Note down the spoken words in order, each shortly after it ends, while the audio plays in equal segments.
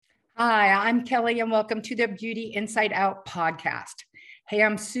Hi, I'm Kelly, and welcome to the Beauty Inside Out podcast. Hey,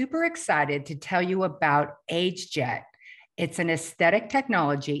 I'm super excited to tell you about AgeJET. It's an aesthetic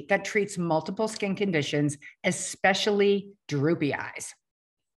technology that treats multiple skin conditions, especially droopy eyes.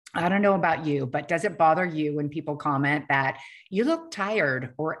 I don't know about you, but does it bother you when people comment that you look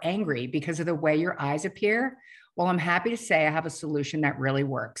tired or angry because of the way your eyes appear? Well, I'm happy to say I have a solution that really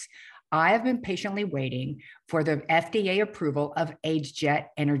works. I have been patiently waiting for the FDA approval of AgeJET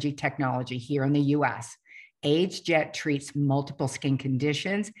energy technology here in the US. AgeJET treats multiple skin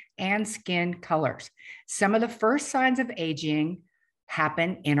conditions and skin colors. Some of the first signs of aging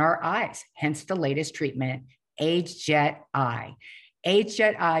happen in our eyes, hence the latest treatment, AgeJET Eye.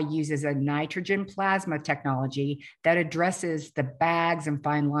 AgeJET Eye uses a nitrogen plasma technology that addresses the bags and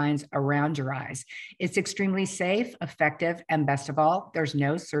fine lines around your eyes. It's extremely safe, effective, and best of all, there's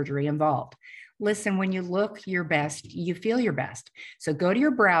no surgery involved. Listen, when you look your best, you feel your best. So go to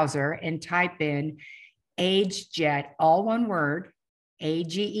your browser and type in AgeJET, all one word,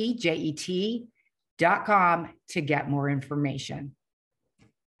 AGEJET.com to get more information.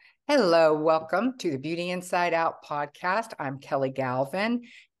 Hello, welcome to the Beauty Inside Out podcast. I'm Kelly Galvin,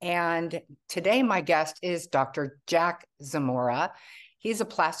 and today my guest is Dr. Jack Zamora. He's a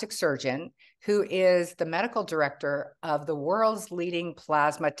plastic surgeon who is the medical director of the world's leading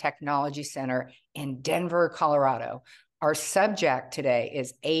plasma technology center in Denver, Colorado. Our subject today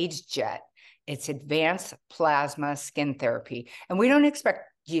is AgeJET. It's advanced plasma skin therapy, and we don't expect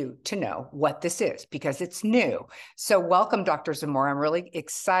you to know what this is because it's new. So welcome, Dr. Zamora. I'm really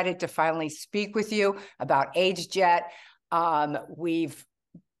excited to finally speak with you about AgeJET. We've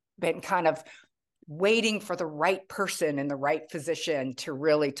been kind of waiting for the right person and the right physician to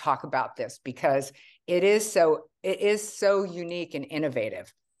really talk about this because it is so unique and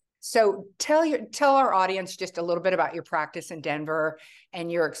innovative. So tell our audience just a little bit about your practice in Denver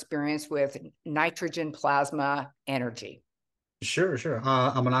and your experience with nitrogen plasma energy. Sure.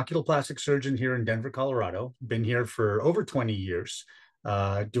 I'm an oculoplastic surgeon here in Denver, Colorado. Been here for over 20 years,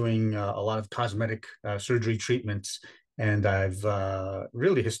 doing a lot of cosmetic surgery treatments. And I've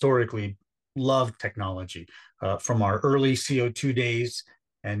really historically loved technology from our early CO2 days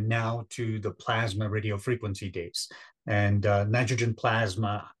and now to the plasma radiofrequency days. And nitrogen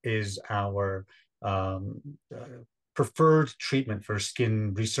plasma is our preferred treatment for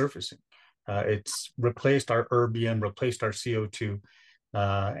skin resurfacing. It's replaced our erbium, replaced our CO2,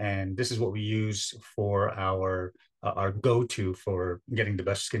 and this is what we use for our go-to for getting the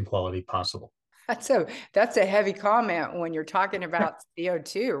best skin quality possible. That's a heavy comment when you're talking about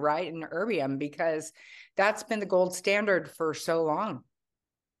CO2, right, and erbium, because that's been the gold standard for so long.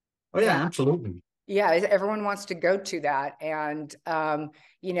 Oh yeah, absolutely. Yeah, everyone wants to go to that. And,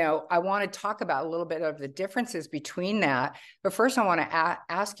 I want to talk about a little bit of the differences between that. But first, I want to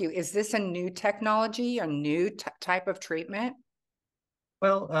ask you, is this a new technology, a new type of treatment?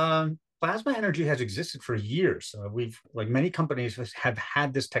 Well, plasma energy has existed for years. Like many companies, have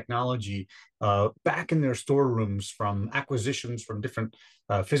had this technology back in their storerooms from acquisitions from different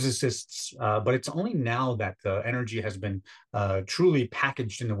physicists. But it's only now that the energy has been truly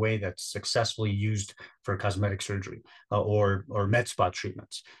packaged in a way that's successfully used for cosmetic surgery or med spa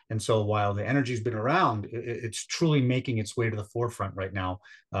treatments. And so while the energy has been around, it's truly making its way to the forefront right now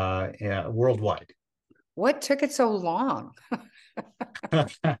worldwide. What took it so long?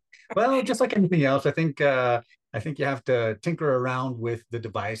 Well, just like anything else, I think you have to tinker around with the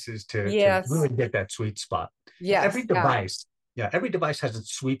devices to really get that sweet spot. Yes. Every device has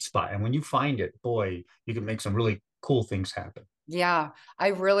its sweet spot. And when you find it, boy, you can make some really cool things happen. Yeah, I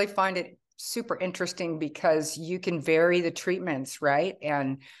really find it super interesting because you can vary the treatments, right?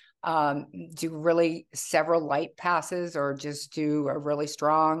 And do really several light passes or just do a really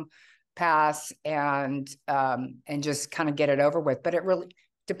strong pass and just kind of get it over with. But it really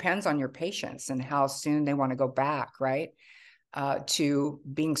depends on your patients and how soon they want to go back, right? To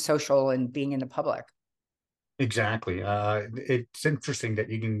being social and being in the public. Exactly. It's interesting that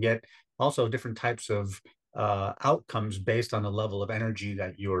you can get also different types of outcomes based on the level of energy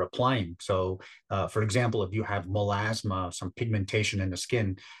that you're applying. So, for example, if you have melasma, some pigmentation in the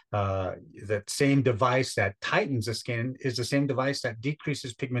skin, that same device that tightens the skin is the same device that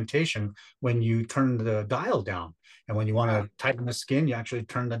decreases pigmentation when you turn the dial down. And when you want to tighten the skin, you actually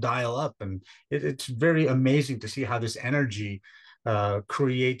turn the dial up. And it's very amazing to see how this energy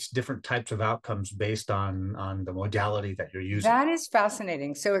creates different types of outcomes based on the modality that you're using. That is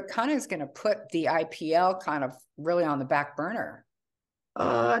fascinating. So it kind of is going to put the IPL kind of really on the back burner.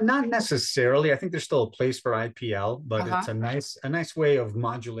 Not necessarily. I think there's still a place for IPL, but it's a nice way of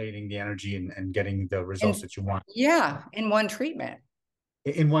modulating the energy and getting the results that you want. Yeah, in one treatment.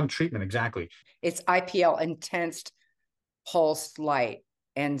 In one treatment, exactly. It's IPL, intense pulsed light.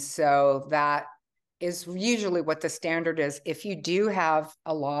 And so that is usually what the standard is. If you do have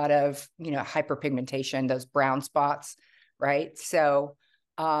a lot of, hyperpigmentation, those brown spots, right? So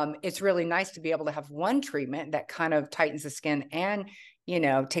it's really nice to be able to have one treatment that kind of tightens the skin and,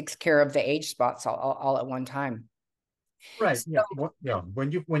 takes care of the age spots all at one time. Right. So, Yeah. Yeah.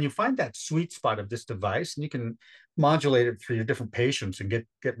 When you find that sweet spot of this device, and you can modulate it for your different patients and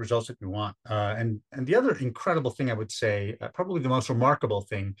get results that you want. And the other incredible thing I would say, probably the most remarkable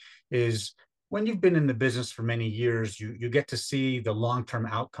thing, is when you've been in the business for many years, you get to see the long-term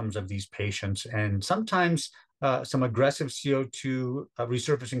outcomes of these patients, and sometimes some aggressive CO2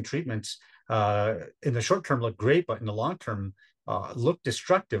 resurfacing treatments in the short term look great, but in the long term look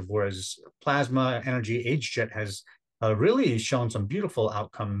destructive. Whereas plasma energy AgeJet has really shown some beautiful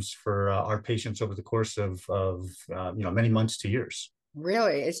outcomes for our patients over the course of many months to years.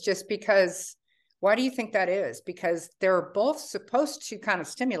 really, it's just because, why do you think that is? Because they're both supposed to kind of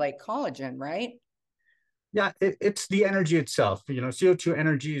stimulate collagen, right? Yeah, it's the energy itself. CO2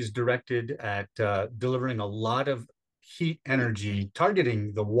 energy is directed at delivering a lot of heat energy,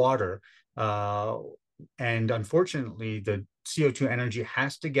 targeting the water. And unfortunately, the CO2 energy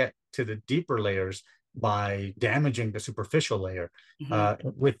has to get to the deeper layers by damaging the superficial layer. Mm-hmm.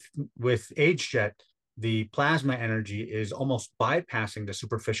 With AgeJet, the plasma energy is almost bypassing the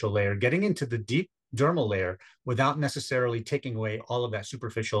superficial layer, getting into the deep dermal layer without necessarily taking away all of that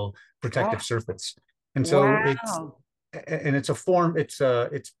superficial protective Wow. surface. And so Wow. it's a form, it's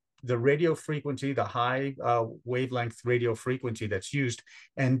the radio frequency, the high wavelength radio frequency that's used.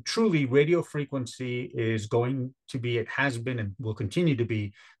 And truly, radio frequency is going to be, it has been and will continue to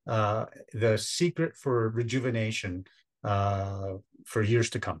be the secret for rejuvenation for years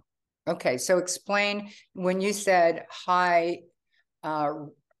to come. Okay, so explain when you said high uh,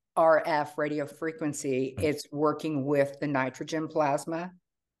 RF radio frequency, it's working with the nitrogen plasma.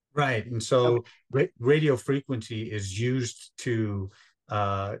 Right. And Okay. so radio frequency is used to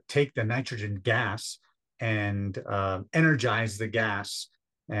take the nitrogen gas and energize the gas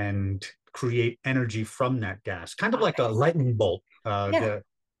and create energy from that gas, kind of like a lightning bolt. Yeah.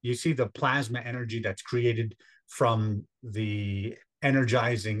 You see the plasma energy that's created from the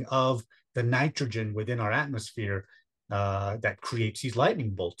energizing of the nitrogen within our atmosphere that creates these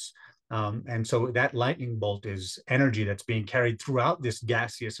lightning bolts. And so that lightning bolt is energy that's being carried throughout this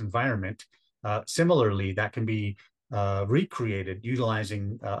gaseous environment. Similarly, that can be recreated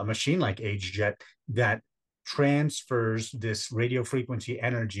utilizing a machine like AgeJet that transfers this radio frequency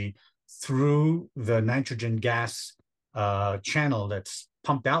energy through the nitrogen gas channel that's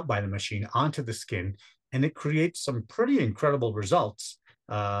pumped out by the machine onto the skin, and it creates some pretty incredible results.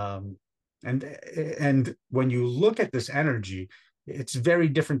 And when you look at this energy, it's very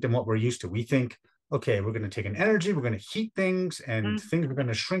different than what we're used to. We think, okay, we're going to take an energy, we're going to heat things, and Mm. things are going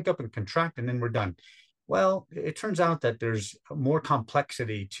to shrink up and contract, and then we're done. Well, it turns out that there's more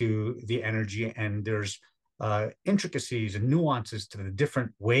complexity to the energy, and there's intricacies and nuances to the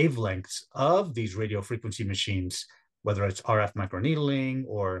different wavelengths of these radio frequency machines, whether it's RF microneedling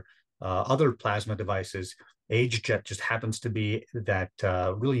or other plasma devices. AgeJet just happens to be that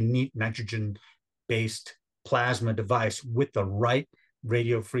really neat nitrogen-based plasma device with the right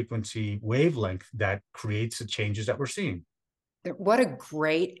radio frequency wavelength that creates the changes that we're seeing. What a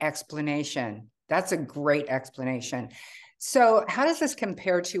great explanation. That's a great explanation. So, how does this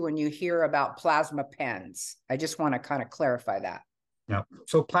compare to when you hear about plasma pens? I just want to kind of clarify that. Now,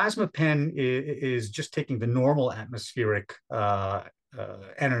 so plasma pen is just taking the normal atmospheric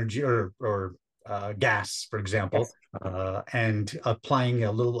energy or gas, for example, Yes. and applying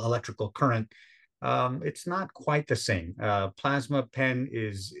a little electrical current. It's not quite the same. Plasma pen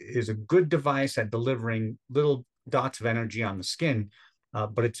is a good device at delivering little dots of energy on the skin,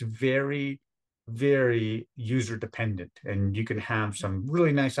 but it's very, very user dependent, and you can have some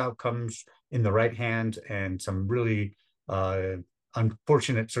really nice outcomes in the right hand and some really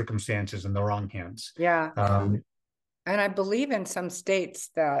unfortunate circumstances in the wrong hands. Yeah. And I believe in some states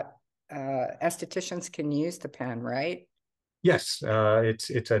that estheticians can use the pen, right? Yes,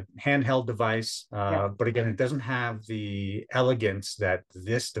 it's a handheld device, Yeah. but again, it doesn't have the elegance that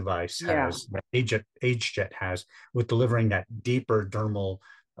this device Yeah. has, that AgeJet has, with delivering that deeper dermal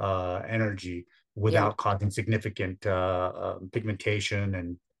energy Yeah. without causing significant pigmentation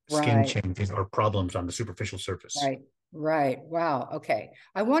and skin Right. changes or problems on the superficial surface. Right. Right. Wow. Okay.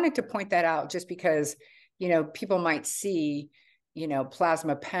 I wanted to point that out just because, people might see,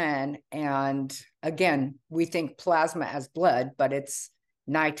 plasma pen. And again, we think plasma as blood, but it's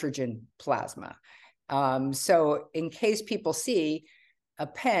nitrogen plasma. So in case people see a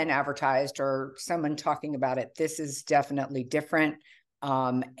pen advertised or someone talking about it, this is definitely different.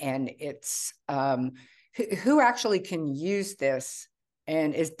 And it's who actually can use this,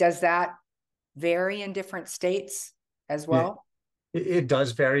 and does that vary in different states as It, well? it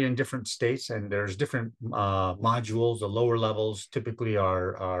does vary in different states, and there's different modules. The lower levels typically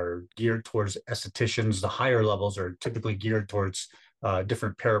are geared towards estheticians. The higher levels are typically geared towards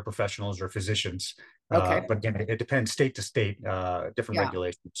different paraprofessionals or physicians. Okay. But again, it depends state to state, different Yeah.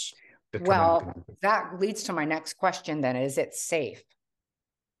 regulations that come into Well, it. that leads to my next question then. Is it safe?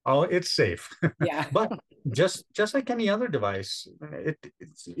 Oh, it's safe, Yeah. but just like any other device,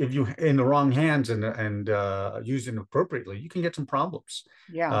 if you in the wrong hands and use it appropriately, you can get some problems.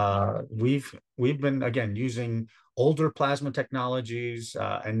 Yeah. We've been again using older plasma technologies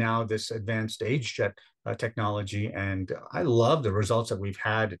and now this advanced AgeJet technology, and I love the results that we've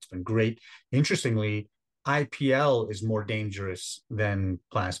had. It's been great. Interestingly, IPL is more dangerous than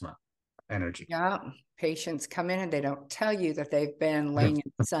plasma energy. Yeah. Patients come in and they don't tell you that they've been laying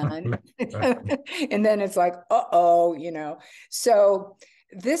in the sun. And then it's like, uh-oh, So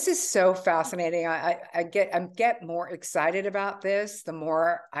this is so fascinating. I get more excited about this the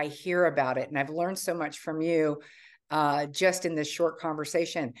more I hear about it. And I've learned so much from you just in this short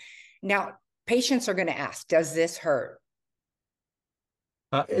conversation. Now, patients are going to ask, does this hurt?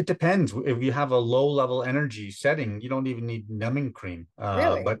 It depends. If you have a low level energy setting, you don't even need numbing cream.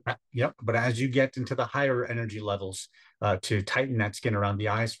 Really? But as you get into the higher energy levels, to tighten that skin around the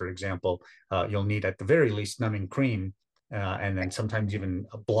eyes, for example, you'll need at the very least numbing cream, and then sometimes even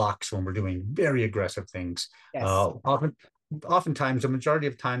blocks when we're doing very aggressive things. Yes. Oftentimes, the majority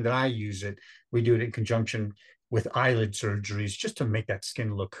of time that I use it, we do it in conjunction with eyelid surgeries just to make that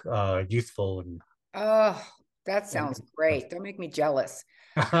skin look youthful Oh, that and sounds great. Don't make me jealous.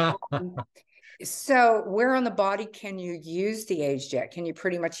 Um, So, where on the body can you use the age jet? Can you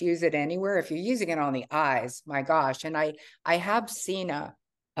pretty much use it anywhere? If you're using it on the eyes, my gosh. And I have seen a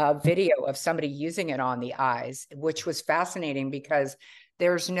video of somebody using it on the eyes, which was fascinating because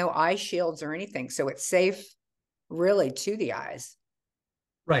there's no eye shields or anything. So it's safe really to the eyes.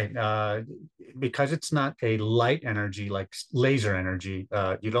 Right. Because it's not a light energy like laser energy,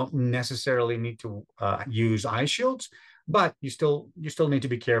 you don't necessarily need to use eye shields, but you still need to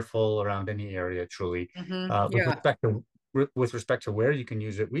be careful around any area truly. Uh, with Yeah. respect to with respect to where you can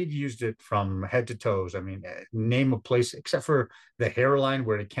use it, we've used it from head to toes. I mean, name a place except for the hairline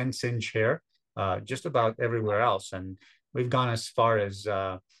where it can singe hair, just about everywhere else. And we've gone as far as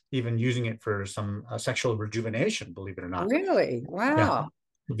even using it for some sexual rejuvenation, believe it or not. Really? Yeah, Wow.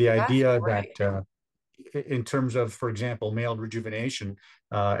 the That's idea great. that in terms of, for example, male rejuvenation,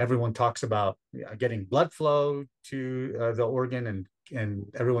 everyone talks about getting blood flow to the organ, and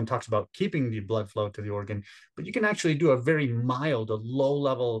everyone talks about keeping the blood flow to the organ, but you can actually do a very mild, a low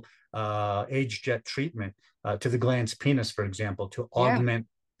level age jet treatment to the glans penis, for example, to Yeah. augment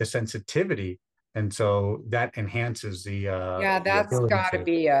the sensitivity, and so that enhances Yeah, the that's ability got to to.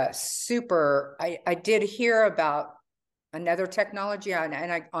 be a super. I did hear about another technology, and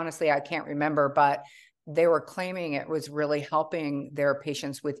I honestly I can't remember, but they were claiming it was really helping their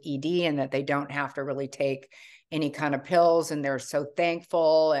patients with ED and that they don't have to really take any kind of pills, and they're so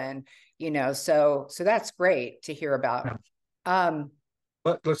thankful, and so that's great to hear about. Um,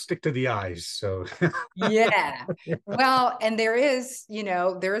 But let's stick to the eyes. So yeah. Well, and there is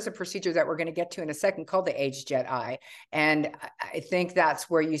a procedure that we're going to get to in a second called the AgeJet Eye. And I think that's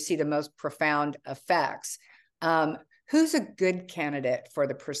where you see the most profound effects. Um, who's a good candidate for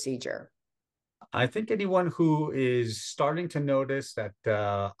the procedure? I think anyone who is starting to notice that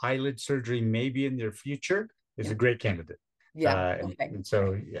eyelid surgery may be in their future is Yeah. a great candidate. Yeah. And, Okay. and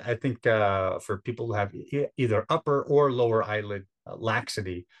so I think for people who have either upper or lower eyelid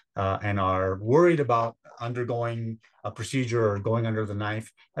laxity and are worried about undergoing a procedure or going under the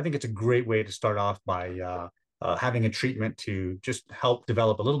knife, I think it's a great way to start off by having a treatment to just help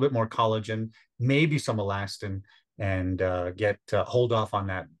develop a little bit more collagen, maybe some elastin, and get hold off on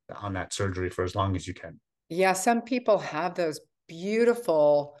that surgery for as long as you can. Yeah. Some people have those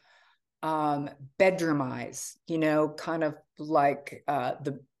beautiful um bedroom eyes, kind of like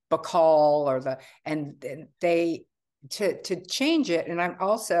the Bacall or and they to change it. And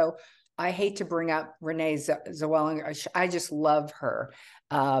I hate to bring up Renee Zellweger. I just love her.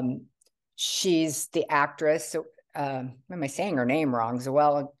 um she's the actress. So am I saying her name wrong?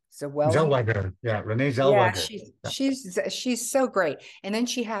 Zellweger. Zellweger, yeah, Renee Yeah, Zellweger. Yeah. she's so great. And then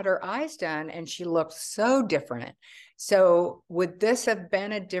she had her eyes done and she looked so different. So would this have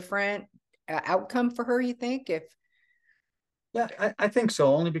been a different outcome for her, you think? If Yeah, I think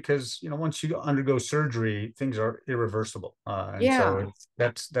so. Only because once you undergo surgery, things are irreversible, and so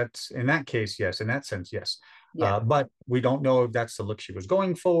Yeah. that's in that case, yes. In that sense, yes. Yeah. But we don't know if that's the look she was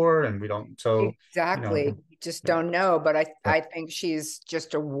going for, and we don't. So you know, Exactly. You just yeah, don't know, but yeah. I think she's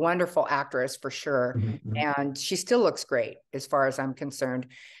just a wonderful actress for sure. Mhm, mhm. And she still looks great as far as I'm concerned.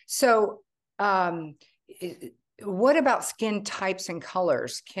 So, um, what about skin types and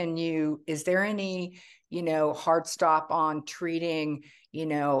colors? Is there any, hard stop on treating,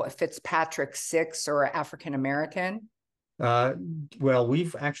 a Fitzpatrick 6 or African American? Uh, well,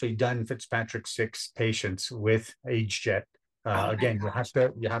 we've actually done Fitzpatrick 6 patients with AgeJet. Oh my Again, gosh.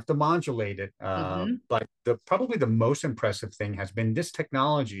 you have to modulate it. Hmm. But the probably the most impressive thing has been this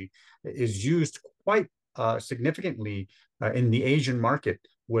technology is used quite significantly in the Asian market,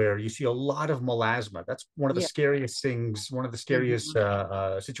 where you see a lot of melasma. That's one of the Yeah. scariest things, one of the scariest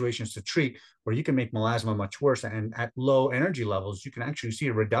Hmm. situations to treat, where you can make melasma much worse. And at low energy levels, you can actually see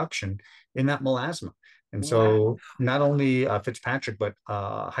a reduction in that melasma. And Wow. so not only Fitzpatrick, but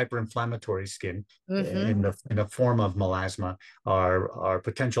hyperinflammatory skin Hmm. in the form of melasma are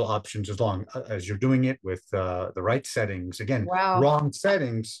potential options as long as you're doing it with the right settings. Again, Wow. wrong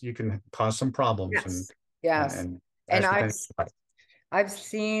settings, you can cause some problems Yes. Yes. and And as with any. I've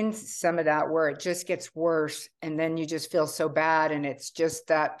seen some of that where it just gets worse and then you just feel so bad and it's just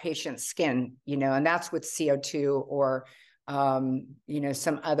that patient's skin, and that's with CO2 or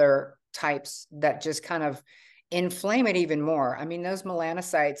some other types that just kind of inflame it even more. I mean, those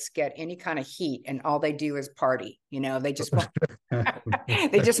melanocytes get any kind of heat and all they do is party. They just want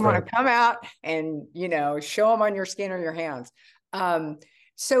they just want Right. to come out and, show them on your skin or your hands. Um,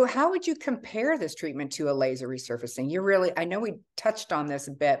 so how would you compare this treatment to a laser resurfacing? I know we touched on this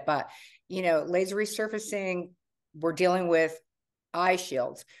a bit, but, laser resurfacing, we're dealing with eye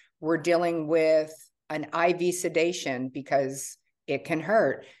shields. We're dealing with an IV sedation because it can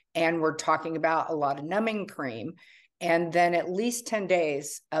hurt. And we're talking about a lot of numbing cream and then at least 10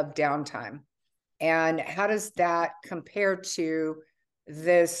 days of downtime. And how does that compare to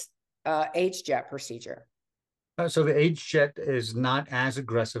this AgeJet procedure? So the AgeJet is not as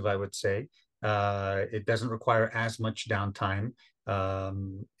aggressive, I would say. It doesn't require as much downtime.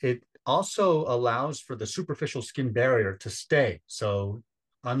 It also allows for the superficial skin barrier to stay. So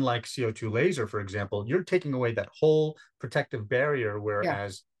unlike CO2 laser, for example, you're taking away that whole protective barrier, Yeah,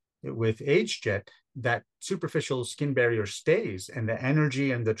 whereas with AgeJet, that superficial skin barrier stays and the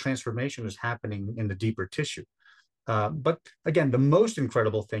energy and the transformation is happening in the deeper tissue. But again, the most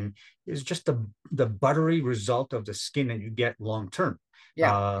incredible thing is just the buttery result of the skin that you get long term.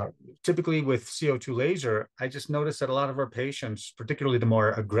 yeah, Uh, Typically with CO2 laser, I just noticed that a lot of our patients, particularly the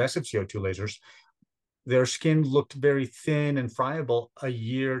more aggressive CO2 lasers, their skin looked very thin and friable a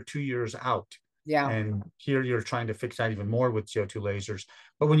year, 2 years out. yeah, And here you're trying to fix that even more with CO2 lasers.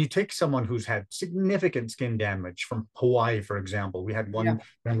 But when you take someone who's had significant skin damage from Hawaii, for example, we had yeah, one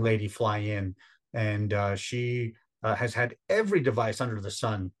young lady fly in and she has had every device under the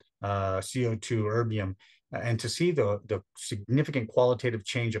sun, CO2, erbium, and to see the significant qualitative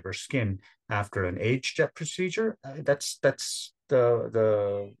change of her skin after an AgeJet procedure, that's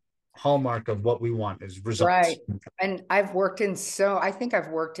the hallmark of what we want is right. results. And I think I've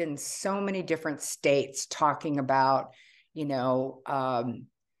worked in so many different states talking about, you know, um,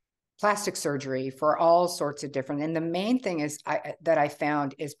 plastic surgery for all sorts of different. And the main thing that I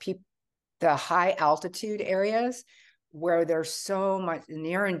found is the high altitude areas where there's so much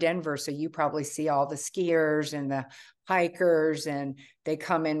near in Denver. So you probably see all the skiers and the hikers, and they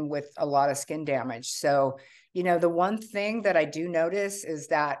come in with a lot of skin damage. So, the one thing that I do notice is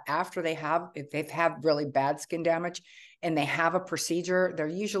that if they've had really bad skin damage and they have a procedure, they're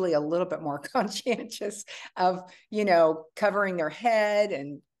usually a little bit more conscientious of, covering their head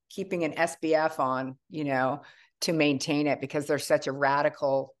and keeping an SPF on, to maintain it because there's such a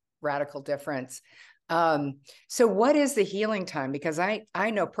radical difference. So what is the healing time? Because I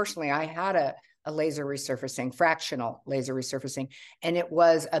know personally I had a laser resurfacing, fractional laser resurfacing, and it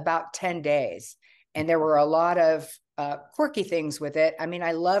was about 10 days. And there were a lot of quirky things with it. I mean,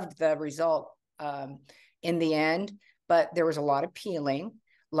 I loved the result in the end, but there was a lot of peeling,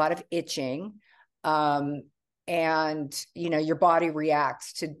 a lot of itching. And your body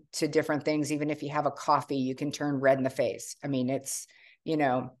reacts to different things. Even if you have a coffee, you can turn red in the face. I mean, it's you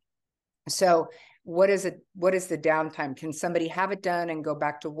know so what is the downtime? Can somebody have it done and go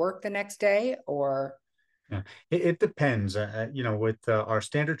back to work the next day? Or Yeah, it depends. With our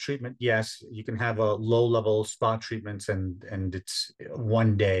standard treatment, yes, you can have a low-level spa treatments and it's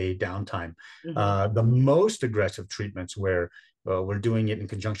 1 day downtime. Mhm. The most aggressive treatments where we're doing it in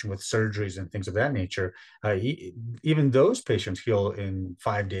conjunction with surgeries and things of that nature, even those patients heal in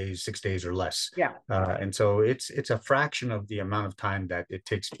 5 days, 6 days or less. Yeah. And so it's a fraction of the amount of time that it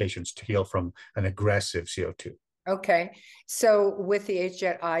takes patients to heal from an aggressive CO2. Okay. So with the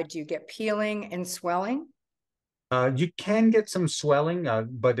AgeJet Eye, do you get peeling and swelling? You can get some swelling,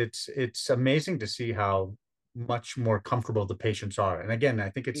 but it's amazing to see how much more comfortable the patients are. And again, I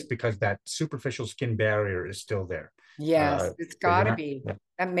think it's because that superficial skin barrier is still there. Yes, it's So got you're to not, be. That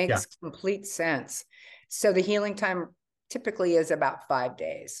yeah, makes complete sense. So the healing time typically is about 5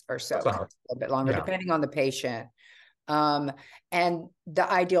 days or so, so, a little bit longer, yeah, depending on the patient. Um, and the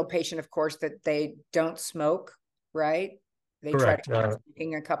ideal patient, of course, that they don't smoke, right? They try to correct. keep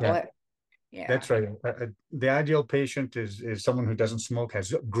smoking a couple Yeah, of, yeah. that's right. The ideal patient is someone who doesn't smoke,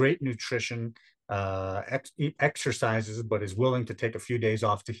 has great nutrition, exercises, but is willing to take a few days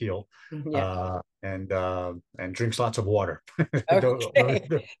off to heal, Yeah. and drinks lots of water. Okay.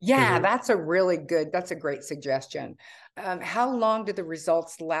 Yeah, Because that's a great suggestion. How long do the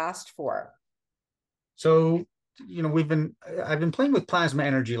results last for? So, I've been playing with plasma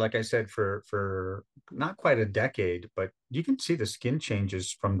energy, like I said, for not quite a decade, but you can see the skin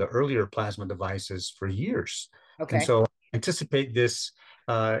changes from the earlier plasma devices for years. And Okay. so I anticipate this.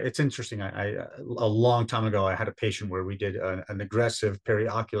 It's interesting. A long time ago, I had a patient where we did an aggressive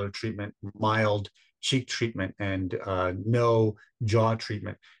periocular treatment, mild cheek treatment, and no jaw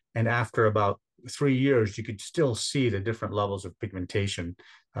treatment. And after about 3 years, you could still see the different levels of pigmentation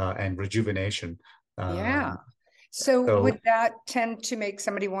and rejuvenation. Yeah. Um, So so would that tend to make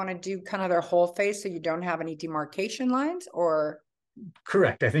somebody want to do kind of their whole face so you don't have any demarcation lines or?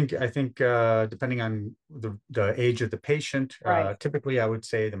 correct. I think depending on the age of the patient, Right. typically I would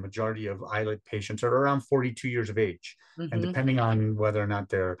say the majority of eyelid patients are around 42 years of age. And Mm-hmm. depending on whether or not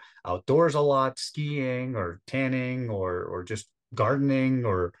they're outdoors a lot, skiing or tanning or just gardening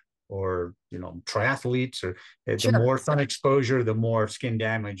or triathletes, or the Sure. more sun exposure, the more skin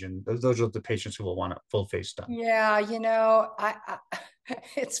damage, and those are the patients who will want a full face done. Yeah, I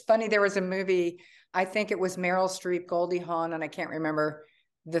it's funny. There was a movie, I think it was Meryl Streep, Goldie Hawn, and I can't remember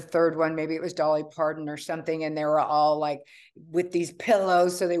the third one. Maybe it was Dolly Parton or something, and they were all like with these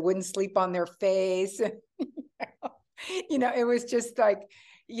pillows so they wouldn't sleep on their face. It was just like,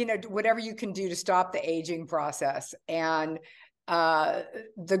 whatever you can do to stop the aging process. And uh,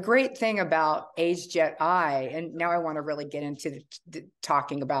 the great thing about AgeJet Eye, and now I want to really get into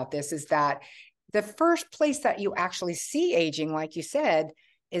talking about this, is that the first place that you actually see aging, like you said,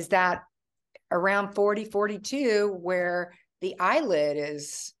 is that around 40, 42, where the eyelid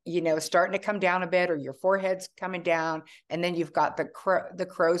is, starting to come down a bit, or your forehead's coming down, and then you've got the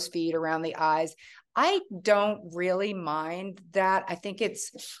crow's feet around the eyes. I don't really mind that. I think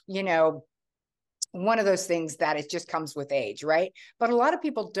it's, one of those things that it just comes with age, right? But a lot of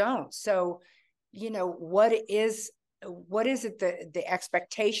people don't. So, what is it the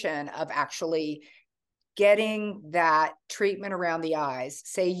expectation of actually getting that treatment around the eyes?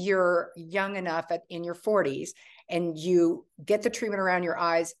 Say you're young enough in your 40s and you get the treatment around your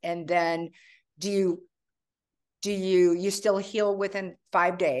eyes, and then do you still heal within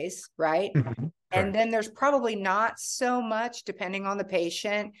 5 days, right? And Correct. then there's probably not so much, depending on the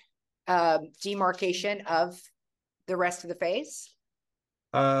patient, demarcation of the rest of the face.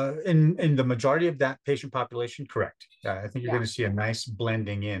 In the majority of that patient population, correct. I think you're Yeah. going to see a nice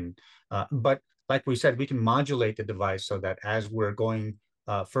blending in. But like we said, we can modulate the device so that as we're going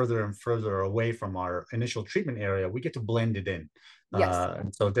further and further away from our initial treatment area, we get to blend it in. Yes.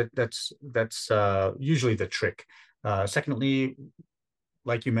 And so that's usually the trick. Secondly,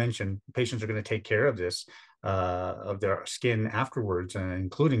 like you mentioned, patients are going to take care of this, of their skin afterwards, and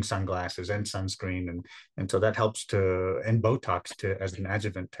including sunglasses and sunscreen, and so that helps and Botox as an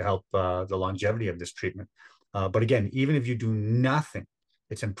adjuvant to help the longevity of this treatment. But again, even if you do nothing,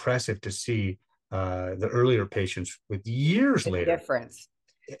 it's impressive to see the earlier patients with years The later. difference.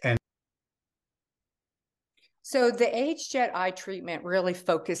 And So the AgeJet eye treatment really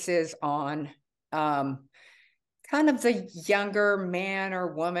focuses on kind of the younger man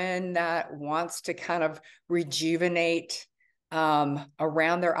or woman that wants to kind of rejuvenate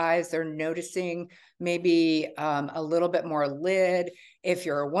around their eyes. They're noticing maybe a little bit more lid. If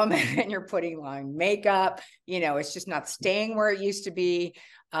you're a woman and you're putting on makeup, it's just not staying where it used to be.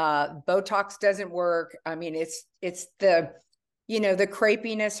 Botox doesn't work. I mean, it's the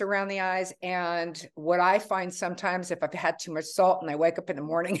crepiness around the eyes. And what I find sometimes, if I've had too much salt and I wake up in the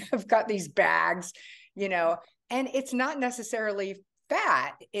morning, I've got these bags, and it's not necessarily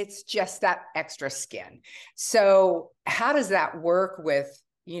fat, it's just that extra skin. So how does that work with,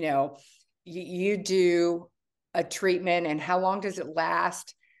 you do a treatment, and how long does it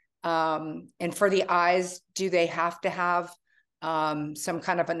last? And for the eyes, do they have to have some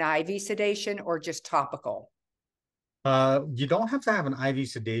kind of an IV sedation or just topical? You don't have to have an IV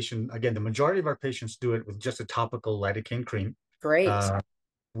sedation. Again, the majority of our patients do it with just a topical lidocaine cream. Great. Uh,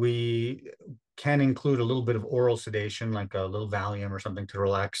 we can include a little bit of oral sedation, like a little Valium or something to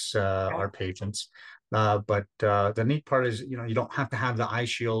relax our patients. But the neat part is, you don't have to have the eye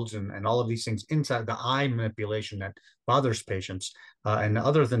shields and all of these things inside the eye manipulation that bothers patients. And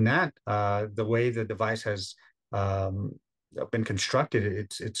other than that, the way the device has been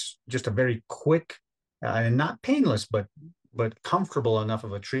constructed, it's just a very quick and not painless, but comfortable enough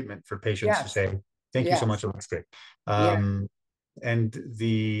of a treatment for patients to Yes. say, "Thank you so much, Yes. it looks great." Yeah. And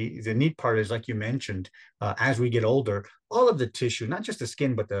the neat part is, like you mentioned, as we get older, all of the tissue, not just the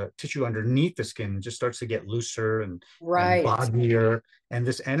skin, but the tissue underneath the skin, just starts to get looser and Right. bodier. And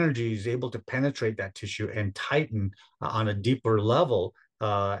this energy is able to penetrate that tissue and tighten on a deeper level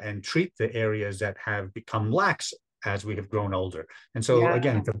and treat the areas that have become lax as we have grown older. And so, Yeah.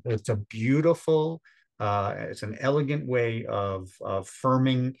 again, it's a beautiful, it's an elegant way of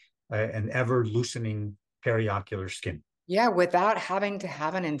firming and ever loosening periocular skin. Yeah. Without having to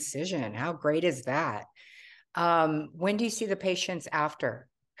have an incision. How great is that? When do you see the patients after?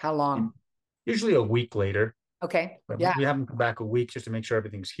 How long? Usually a week later. Okay. But Yeah. we have them come back a week just to make sure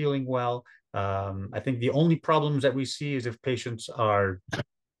everything's healing well. I think the only problems that we see is if patients are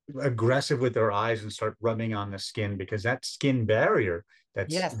aggressive with their eyes and start rubbing on the skin, because that skin barrier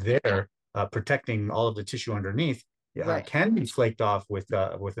that's Yes. there protecting all of the tissue underneath Right. can be flaked off with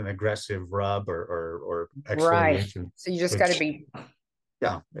an aggressive rub or Right. exfoliation, So you just got to which, be,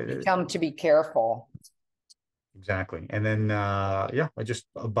 yeah, you tell them to be careful. exactly. And then, yeah, just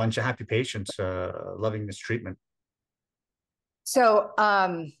a bunch of happy patients loving this treatment. So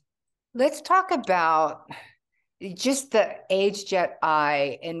let's talk about just the AgeJET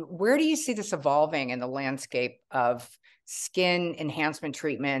eye, and where do you see this evolving in the landscape of skin enhancement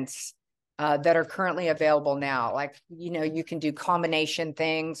treatments that are currently available now? Like, you can do combination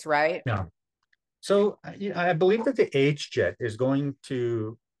things, right? Yeah. So I believe that the AgeJet is going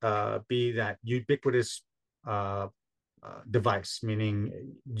to be that ubiquitous uh, device,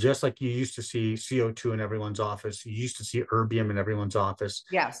 meaning just like you used to see CO2 in everyone's office, you used to see erbium in everyone's office,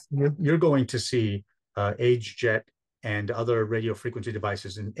 Yes. you're going to see AgeJet and other radio frequency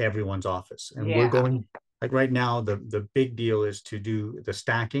devices in everyone's office. And we're Yeah. going, like right now, the big deal is to do the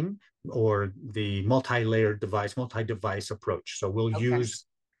stacking or the multi-layered device, multi-device approach. So Okay.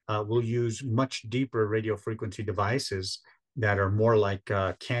 we'll use much deeper radio frequency devices that are more like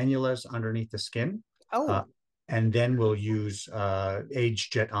cannulas underneath the skin. Uh, Oh, and then we'll use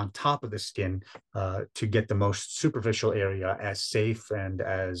AgeJet on top of the skin to get the most superficial area as safe and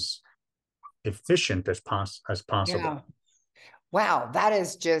as efficient as possible. yeah. Wow, that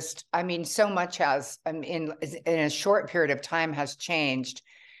is just, I mean, so much has, I mean, in a short period of time has changed.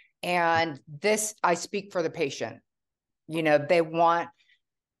 And this, I speak for the patient. They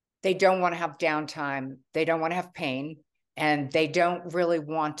don't want to have downtime. They don't want to have pain. And they don't really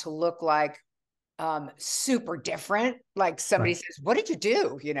want to look like super different. Like somebody Right. says, "What did you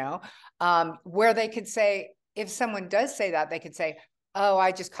do?" Where they could say, if someone does say that, they could say, "Oh,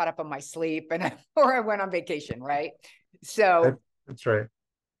 I just caught up on my sleep and or I went on vacation." Right. That, So that's right.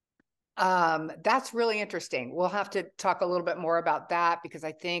 that's really interesting. We'll have to talk a little bit more about that, because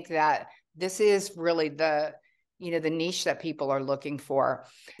I think that this is really the niche that people are looking for.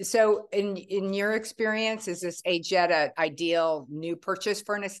 So in your experience, is this AgeJET an ideal new purchase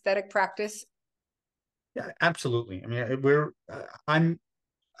for an aesthetic practice? Yeah, absolutely. I mean, I'm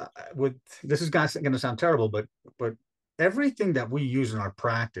with this is going to sound terrible, but everything that we use in our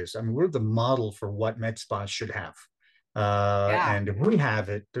practice, I mean, we're the model for what med spas should have. Yeah. And if we have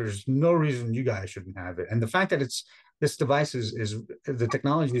it, there's no reason you guys shouldn't have it. And the fact that this device is the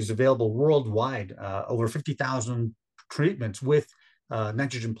technology is available worldwide, over 50,000 treatments with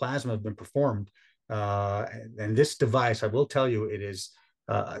nitrogen plasma have been performed. And this device, I will tell you, it is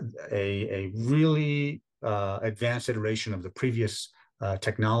a really advanced iteration of the previous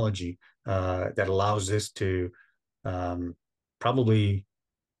technology that allows this to probably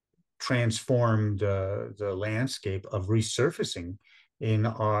transform the landscape of resurfacing in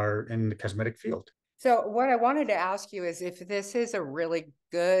the cosmetic field. So what I wanted to ask you is if this is a really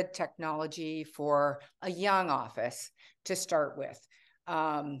good technology for a young office to start with,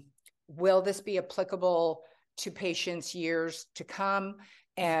 um, will this be applicable to patients years to come?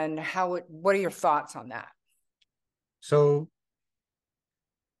 And what are your thoughts on that? So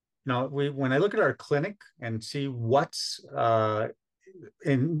now when I look at our clinic and see what's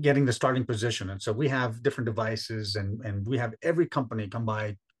in getting the starting position. And so we have different devices, and we have every company come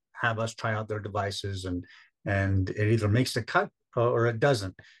by, have us try out their devices, and it either makes the cut or it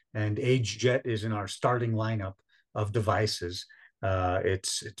doesn't. And AgeJET is in our starting lineup of devices.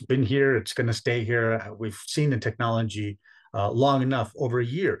 It's been here. It's going to stay here. We've seen the technology long enough, over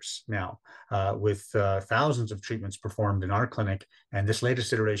years now, with thousands of treatments performed in our clinic. And this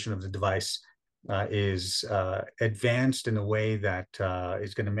latest iteration of the device is advanced in a way that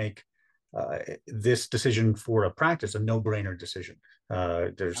is going to make this decision for a practice a no-brainer decision.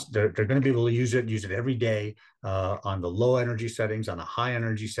 They're going to be able to use it every day on the low energy settings, on the high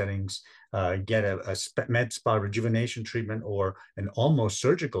energy settings, get a med spa rejuvenation treatment or an almost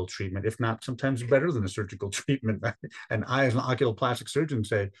surgical treatment, if not sometimes better than a surgical treatment. And I, as an oculoplastic surgeon,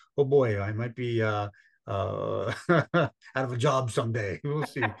 say, oh boy, I might be out of a job someday. We'll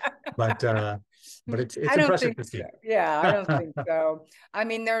see. But it's I don't impressive think to see. so. Yeah, I don't think so. I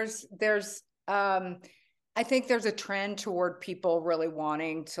mean, I think there's a trend toward people really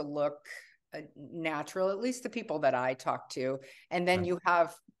wanting to look natural, at least the people that I talk to. And then you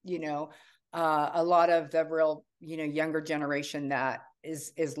have, a lot of the real, younger generation that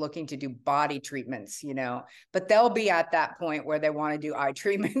is looking to do body treatments, but they'll be at that point where they want to do eye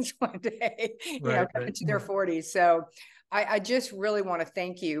treatments one day, into their 40s. So I just really want to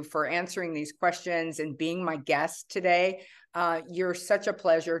thank you for answering these questions and being my guest today. You're such a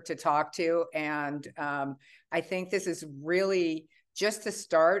pleasure to talk to. And I think this is really just the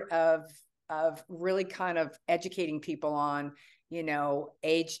start of really kind of educating people on,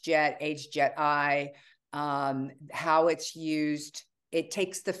 AgeJET Eye, how it's used. It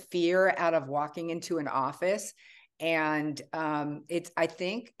takes the fear out of walking into an office. And I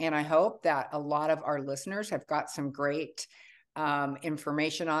think, and I hope that a lot of our listeners have got some great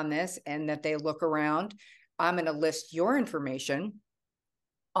information on this, and that they look around. I'm going to list your information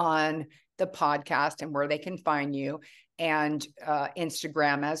on the podcast and where they can find you, and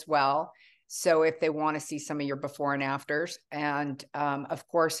Instagram as well. So if they want to see some of your before and afters, and of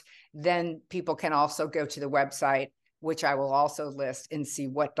course, then people can also go to the website, which I will also list, and see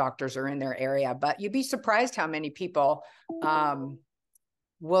what doctors are in their area. But you'd be surprised how many people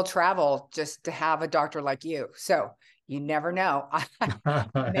will travel just to have a doctor like you. So you never know.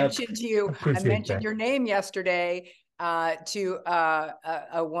 I mentioned your name yesterday to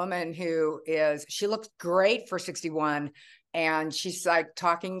a woman who she looks great for 61. And she's like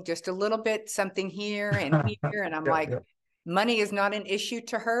talking just a little bit, something here and here. And I'm like, money is not an issue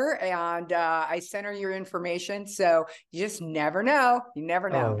to her. And I sent her your information. So you just never know. You never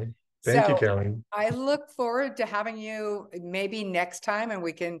know. Oh, thank you, Kelly. I look forward to having you maybe next time, and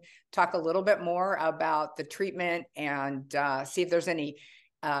we can talk a little bit more about the treatment and see if there's any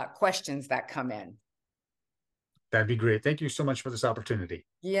questions that come in. That'd be great. Thank you so much for this opportunity.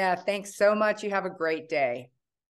 Yeah, thanks so much. You have a great day.